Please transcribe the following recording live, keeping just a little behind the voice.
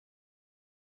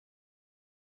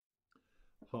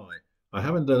Hi. I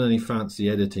haven't done any fancy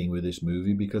editing with this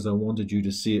movie because I wanted you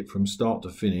to see it from start to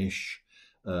finish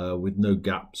with no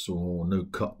gaps or no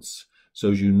cuts,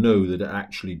 so as you know that it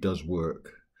actually does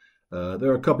work.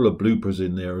 There are a couple of bloopers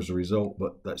in there as a result,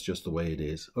 but that's just the way it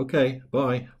is. Okay,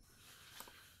 bye.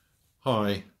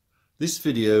 Hi. This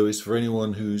video is for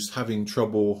anyone who's having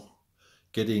trouble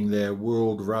getting their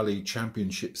World Rally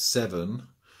Championship 7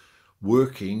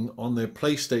 working on their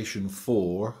PlayStation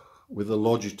 4 with a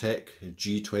Logitech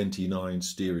G29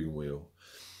 steering wheel.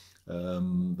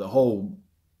 The whole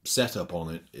setup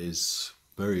on it is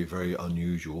very, very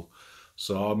unusual.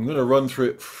 So I'm going to run through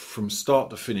it from start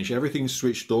to finish. Everything's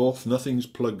switched off, nothing's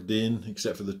plugged in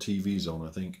except for the TV's on, I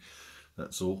think.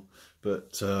 That's all.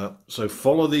 But so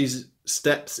follow these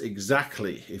steps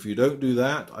exactly. If you don't do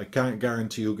that, I can't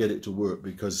guarantee you'll get it to work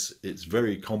because it's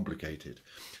very complicated.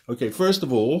 Okay, first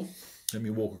of all, let me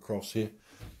walk across here.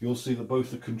 You'll see that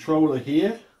both the controller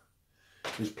here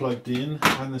is plugged in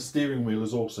and the steering wheel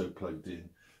is also plugged in.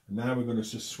 And now we're going to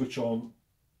just switch on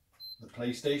the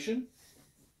PlayStation.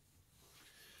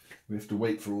 We have to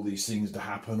wait for all these things to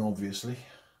happen, obviously.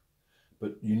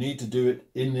 But you need to do it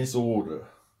in this order.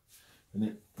 And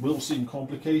it will seem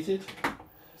complicated,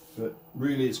 but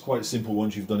really it's quite simple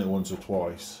once you've done it once or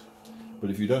twice. But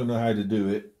if you don't know how to do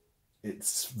it,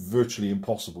 it's virtually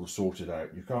impossible to sort it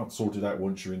out. You can't sort it out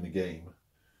once you're in the game,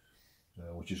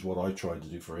 which is what I tried to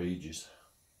do for ages.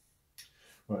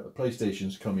 Right, the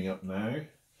PlayStation's coming up now.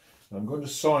 I'm going to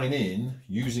sign in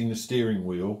using the steering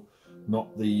wheel,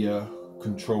 not the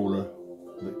controller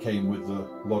that came with the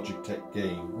Logitech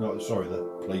game. No, sorry, the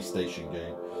PlayStation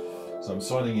game. So I'm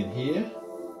signing in here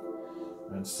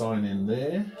and sign in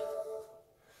there.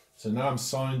 So now I'm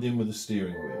signed in with the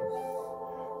steering wheel.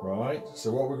 Right,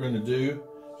 so what we're going to do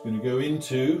is going to go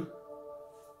into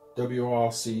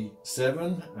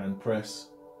WRC7 and press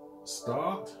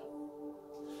start.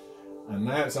 And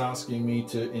now it's asking me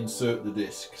to insert the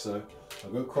disc. So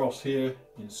I'll go across here,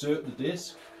 insert the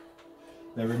disc.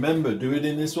 Now remember, do it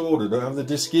in this order. Don't have the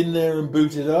disc in there and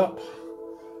boot it up.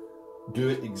 Do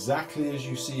it exactly as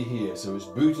you see here. So it's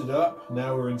booted up,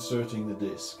 now we're inserting the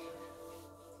disc.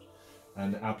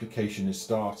 And the application is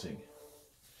starting.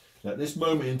 Now at this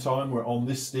moment in time we're on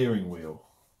this steering wheel.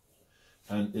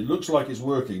 And it looks like it's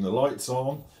working. The light's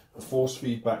on, the force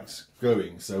feedback's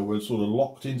going. So we're sort of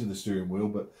locked into the steering wheel,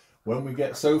 but when we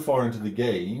get so far into the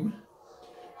game,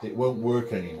 it won't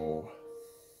work anymore.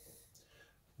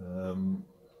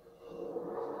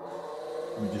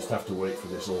 We just have to wait for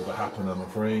this all to happen, I'm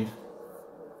afraid.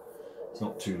 It's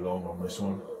not too long on this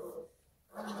one.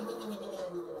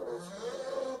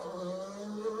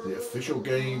 The official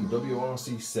game,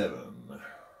 WRC7.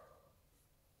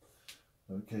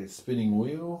 Okay, spinning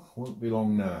wheel, won't be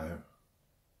long now.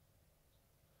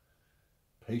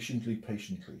 Patiently,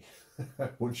 patiently.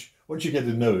 once you get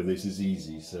to know, this is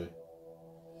easy. So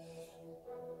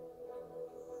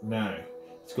now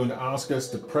it's going to ask us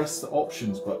to press the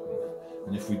options button,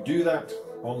 and if we do that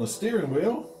on the steering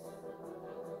wheel,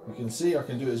 you can see I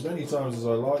can do it as many times as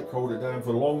I like, hold it down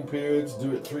for long periods,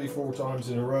 do it 3-4 times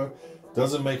in a row.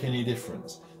 Doesn't make any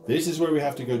difference. This is where we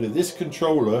have to go to this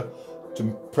controller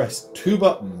to press 2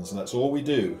 buttons, and that's all we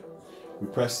do. We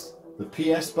press the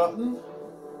PS button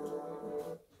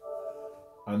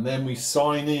and then we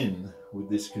sign in with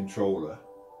this controller.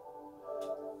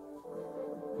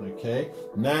 Okay,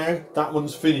 now that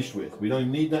one's finished with. We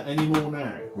don't need that anymore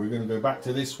now. We're going to go back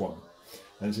to this one.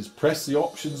 And it says press the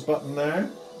options button now,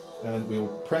 and we'll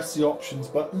press the options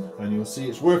button and you'll see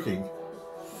it's working.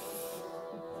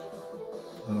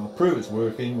 And I'll prove it's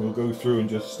working. We'll go through and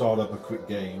just start up a quick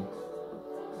game,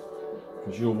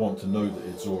 because you'll want to know that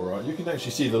it's alright. You can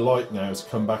actually see the light now has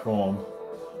come back on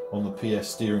the PS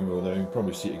steering wheel there. You can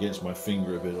probably see it against my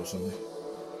finger a bit or something.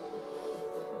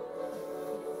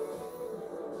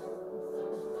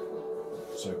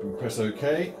 So we can press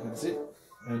OK, that's it,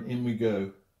 and in we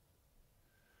go.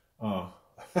 We'll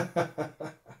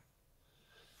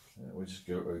just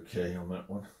go OK on that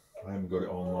one. I haven't got it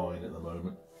online at the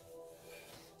moment.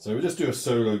 So we'll just do a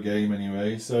solo game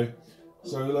anyway. So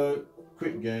solo,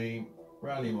 quick game,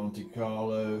 Rally Monte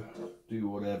Carlo, do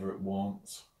whatever it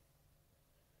wants.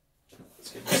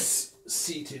 Let's get this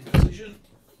seat in position.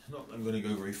 Not that I'm going to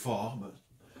go very far, but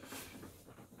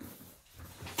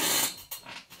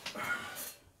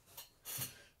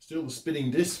still the spinning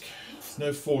disc. There's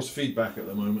no force feedback at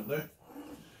the moment though.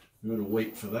 We've got to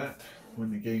wait for that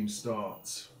when the game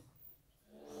starts.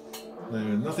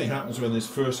 Now nothing happens when this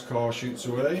first car shoots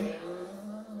away.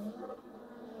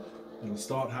 It'll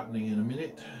start happening in a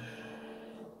minute.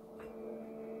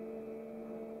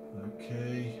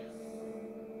 Okay.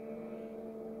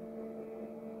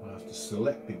 have to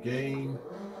select the game,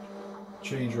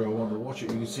 change where I want to watch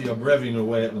it. You can see I'm revving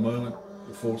away at the moment.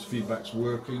 The force feedback's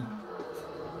working.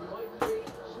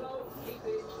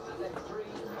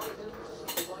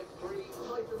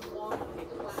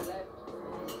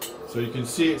 So you can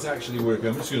see it's actually working.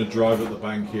 I'm just going to drive at the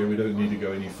bank here. We don't need to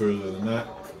go any further than that.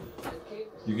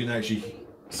 You can actually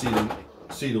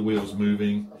see the wheels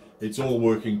moving. It's all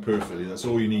working perfectly. That's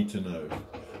all you need to know.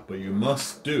 But you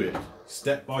must do it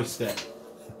step by step,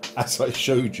 as I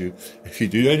showed you. If you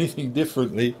do anything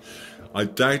differently, I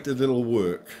doubt that it'll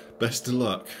work. Best of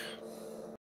luck.